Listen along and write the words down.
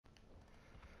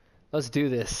Let's do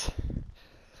this.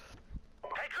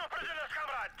 Take your prisoners,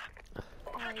 comrades.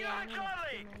 Oh yeah, I'm gonna do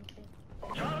mine too.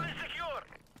 Charlie secure.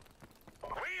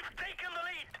 We've taken the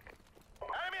lead.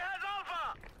 Enemy has Alpha.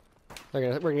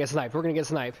 We're gonna get sniped. We're gonna get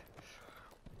sniped.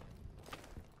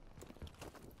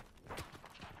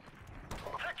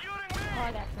 Securing Oh, me.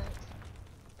 I got sniped.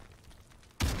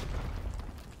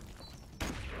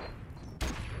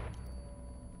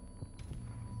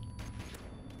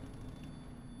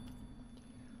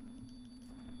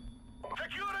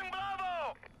 Securing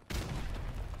Bravo.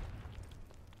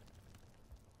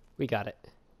 We got it.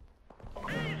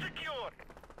 B secure.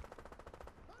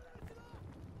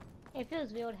 It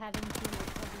feels weird having two of these.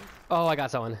 Oh, I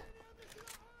got someone.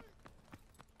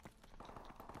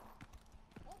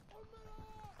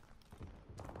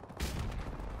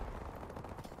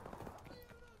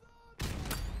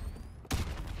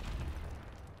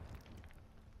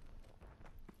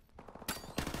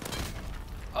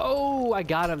 Oh, I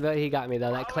got him. He got me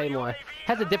though. That claymore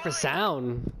has a different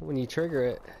sound when you trigger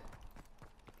it.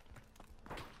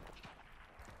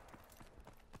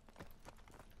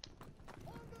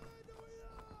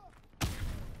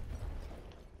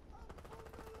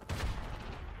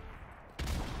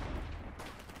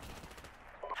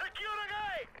 Securing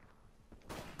A.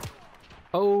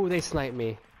 Oh, they sniped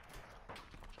me.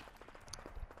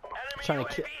 Enemy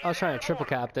I was trying to triple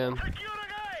cap them. Securing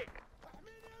A.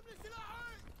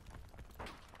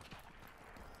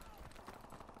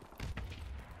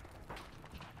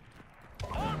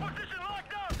 All position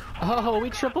locked down. Oh, we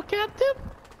triple capped him?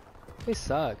 They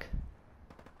suck.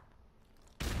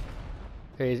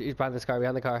 Hey, he's behind this car,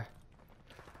 behind the car.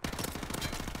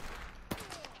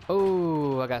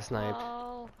 Oh, I got sniped.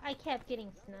 Oh, I kept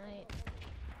getting sniped.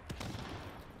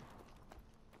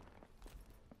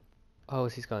 Oh,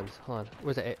 it's these guns. Hold on.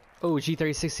 Where's it? Oh,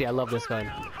 G360. I love this gun.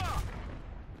 Alpha.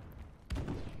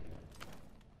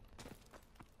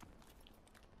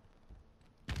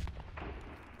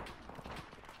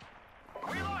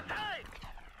 We lost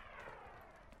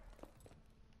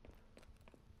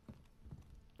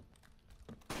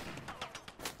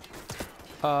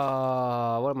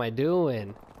A. What am I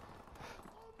doing?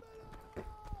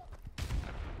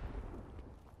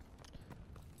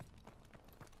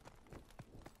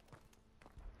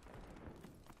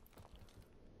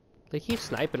 They keep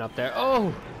sniping up there.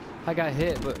 Oh, I got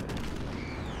hit, but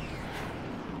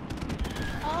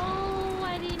Oh,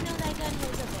 I didn't know that gun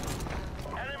was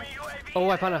a Enemy UAV oh,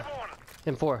 I is found a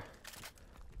airborne. M4.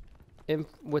 M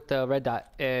with the red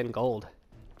dot and gold.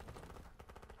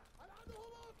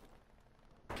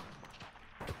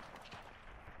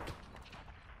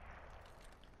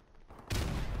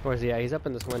 Where's he at? He's up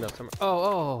in this window somewhere.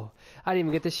 Oh, I didn't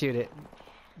even get to shoot it.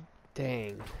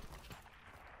 Dang.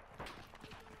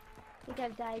 I think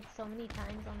I've died so many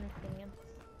times on this game.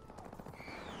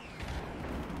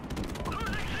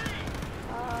 Losing C.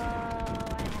 Oh,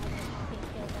 I haven't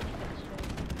killed anything straight.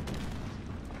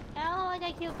 Oh, I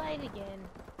got killed by it again.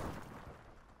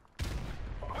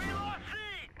 We lost C.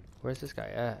 Where's this guy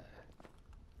at?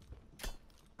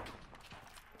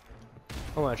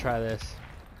 I want to try this.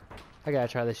 I gotta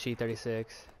try this G36.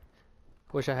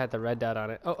 Wish I had the red dot on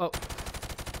it. Oh.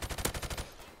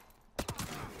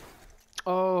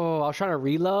 Oh, I was trying to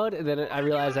reload, and then I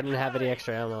realized I didn't have any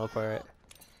extra ammo for it.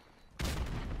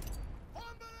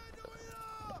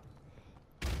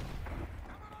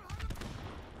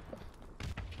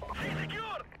 C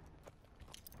secure.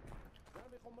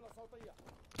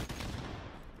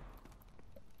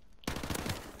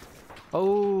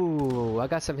 Oh, I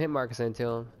got some hit markers into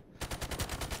him.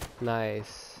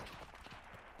 Nice.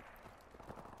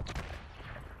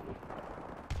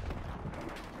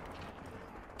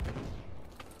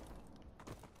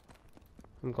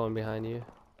 I'm going behind you.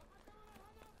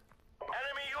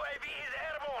 Enemy UAV is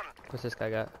airborne. What's this guy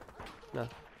got? No.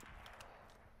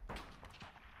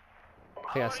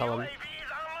 I think I Our saw him. UAV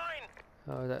is online.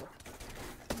 Oh, is that?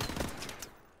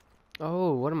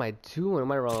 Oh, what am I doing? What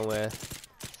am I rolling with?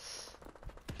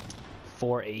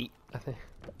 4-8, I think.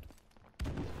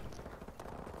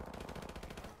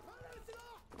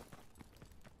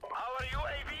 Our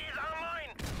UAV is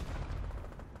online.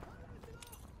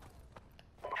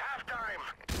 Halftime.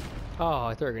 Oh,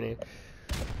 I threw a grenade.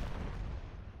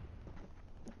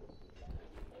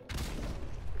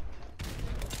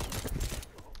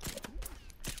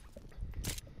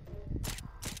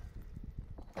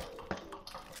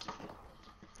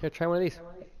 Here, try one of these.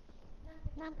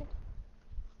 No, I'm good.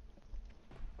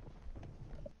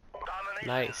 Domination.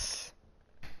 Nice.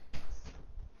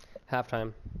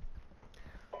 Halftime.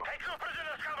 Take your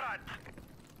prisoners, comrades.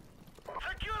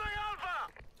 Securing Alpha.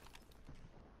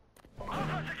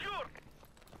 Alpha secure.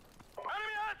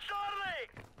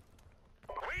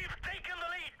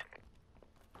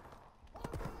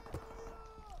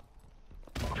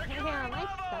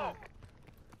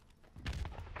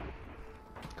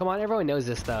 Come on, everyone knows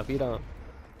this stuff. You don't.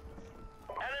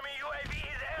 Enemy UAV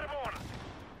is airborne.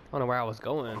 I don't know where I was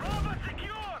going. Bravo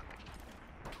secure.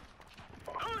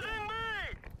 Losing me.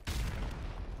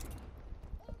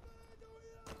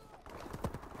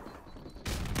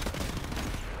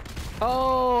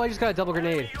 Oh, I just got a double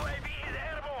Enemy grenade. UAV is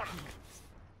airborne.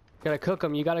 Gotta cook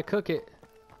them. You gotta cook it.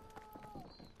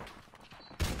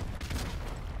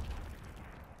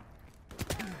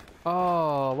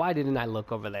 Oh, why didn't I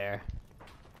look over there?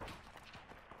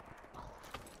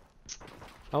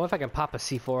 I wonder if I can pop a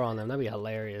C4 on them. That'd be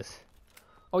hilarious.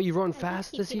 Oh, you run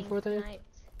fast with the C4 thing?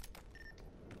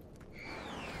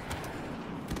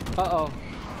 Uh-oh.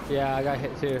 Yeah, I got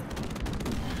hit too.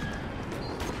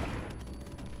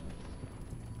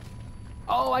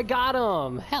 Oh, I got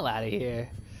him! Hell out of here.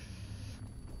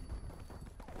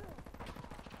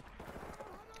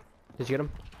 Did you get him?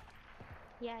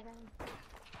 Yeah, I got him.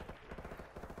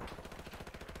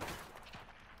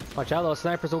 Watch out, those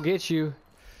snipers will get you.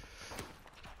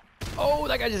 Oh,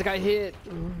 that guy just got hit.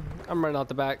 I'm running out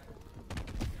the back.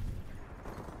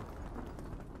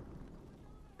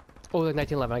 Oh, the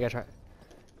 1911. I gotta try.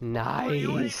 UAV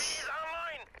Nice. is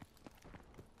online.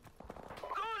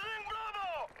 Losing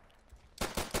Bravo.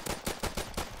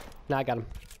 Nah, I got him.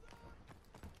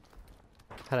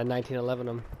 Had a 1911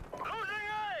 him. Losing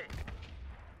A.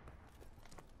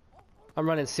 I'm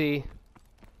running C.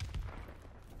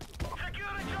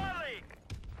 Securing Charlie.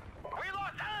 We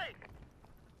lost A.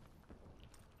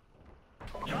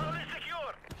 Charlie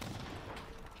secure.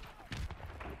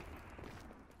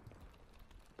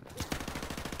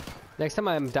 Next time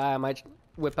I die, I might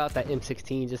whip out that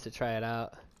M16 just to try it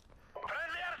out.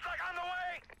 Friendly airstrike on the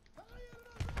way.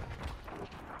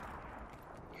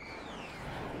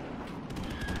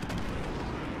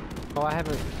 Oh, I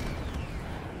haven't.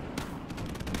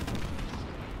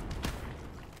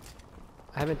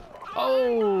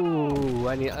 Oh,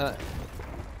 I need.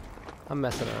 I'm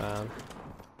messing around.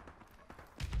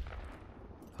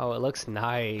 Oh, it looks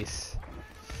nice.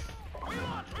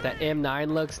 That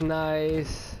M9 looks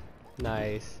nice.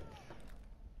 Nice.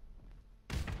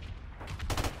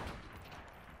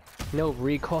 No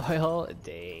recoil.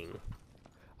 Dang.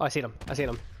 Oh, I seen him. I seen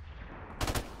him.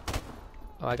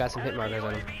 Oh, I got some hit markers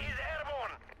on him. UAV is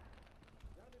airborne.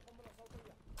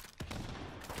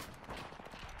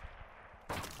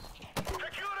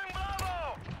 Securing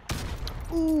Bravo.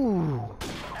 Ooh,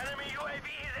 Enemy UAV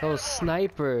is those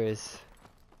snipers.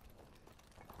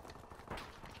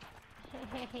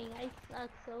 I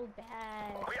suck so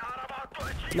bad. We are about to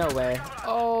achieve No way. cover.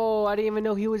 Oh, I didn't even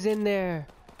know he was in there.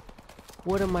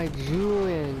 What am I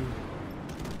doing?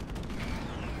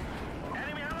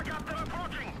 Enemy helicopter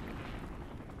approaching.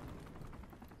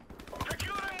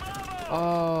 Securing Bravo.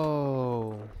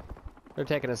 Oh, they're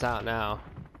taking us out now.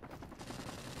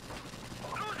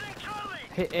 Losing Charlie.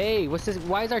 Hey, hey, what's this?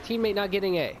 Why is our teammate not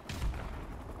getting A?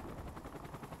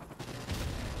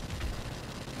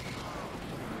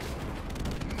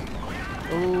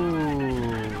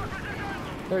 Ooh,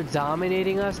 they're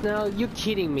dominating us now? You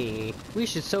kidding me? We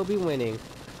should so be winning.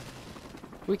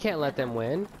 We can't let them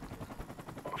win.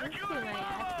 I'm just getting my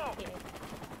ass kicked.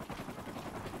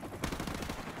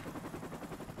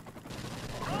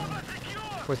 Bravo secure.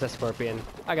 Where's that scorpion?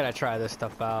 I gotta try this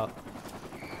stuff out.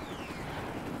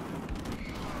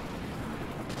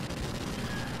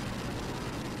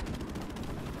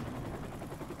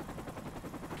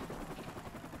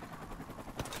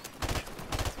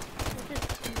 This is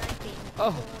sniping.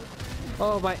 Oh,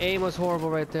 oh, my aim was horrible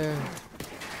right there.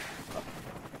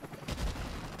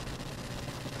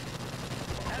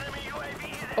 Enemy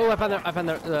UAV is Oh, I found the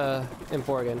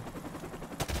M4 again.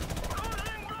 losing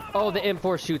Bravo. Oh, the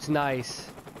M4 shoots nice.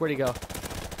 Where'd he go?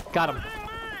 Got him. Losing me.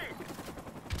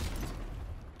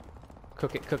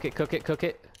 Cook it, cook it, cook it, cook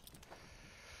it.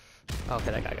 Okay,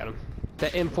 that guy got him. The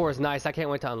M4 is nice. I can't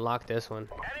wait to unlock this one.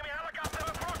 Enemy helicopter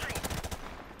approaching.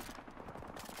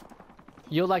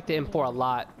 You'll like the M4 a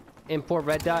lot. M4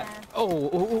 red dot. Yeah. Oh,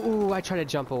 ooh, ooh, ooh, I tried to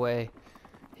jump away.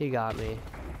 He got me.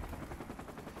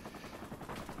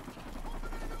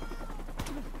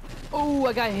 Oh,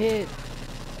 I got hit.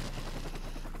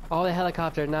 Oh, the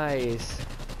helicopter, nice.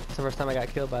 It's the first time I got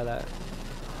killed by that.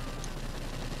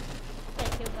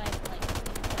 Got killed by it like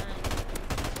 3 times.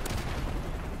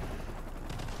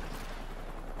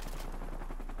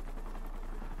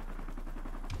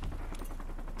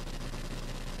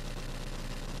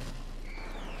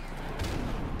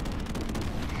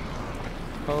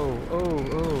 Oh, oh,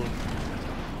 oh.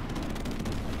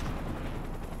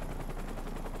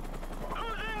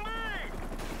 Losing me.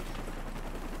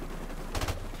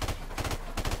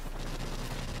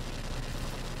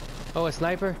 Oh, a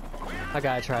sniper? I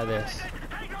gotta try this.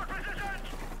 Take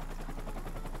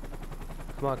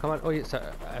Come on, come on. Oh, yeah, sorry.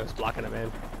 I was blocking him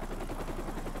in.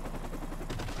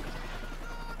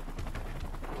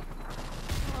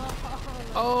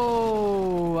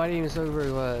 Oh, I didn't even see where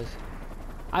he was.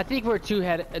 I think we're two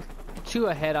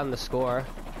ahead on the score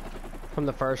from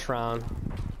the first round.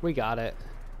 We got it.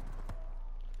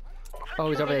 Oh,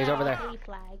 he's over there. He's over there. 3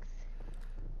 flags.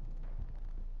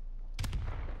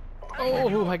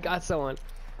 Oh, I got someone.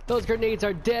 Those grenades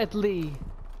are deadly.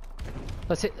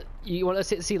 Let's hit. You want? Let's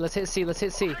hit C. Let's hit C. Let's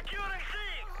hit C.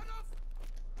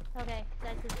 Okay,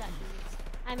 that's just that.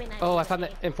 I mean, Oh, I found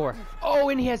that M4. Oh,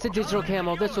 and he has the digital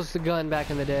camo. This was the gun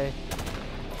back in the day.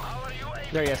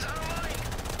 There he is.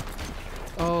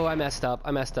 Oh, I messed up. I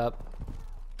messed up.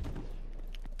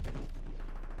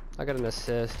 I got an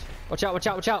assist. Watch out, watch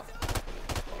out, watch out.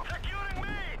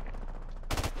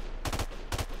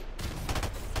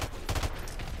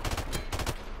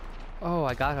 Oh,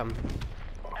 I got him.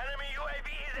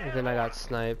 And then I got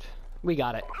sniped. We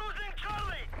got it.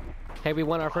 Hey, we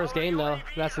won our first game though.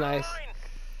 That's nice.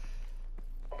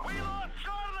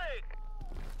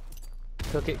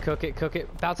 Cook it, cook it, cook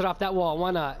it. Bounce it off that wall.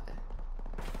 Why not?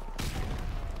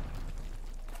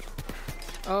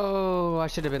 Oh, I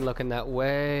should have been looking that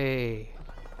way.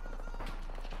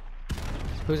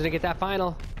 Who's gonna get that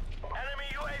final?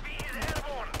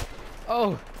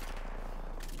 Oh.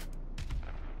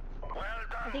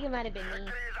 I think it might have been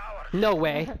me. No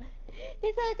way.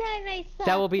 This whole time I sucked.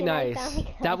 That will be and I nice. thought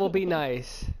I That will got be it.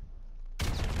 nice.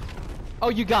 Oh,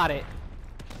 you got it.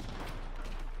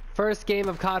 First game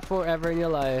of COD 4 ever in your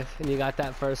life, and you got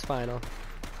that first final.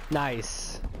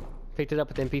 Nice. Picked it up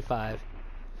with MP5.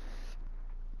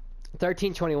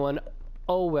 1321.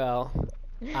 Oh well.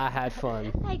 I had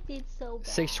fun. I did so bad.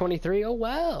 623. Oh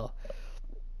well.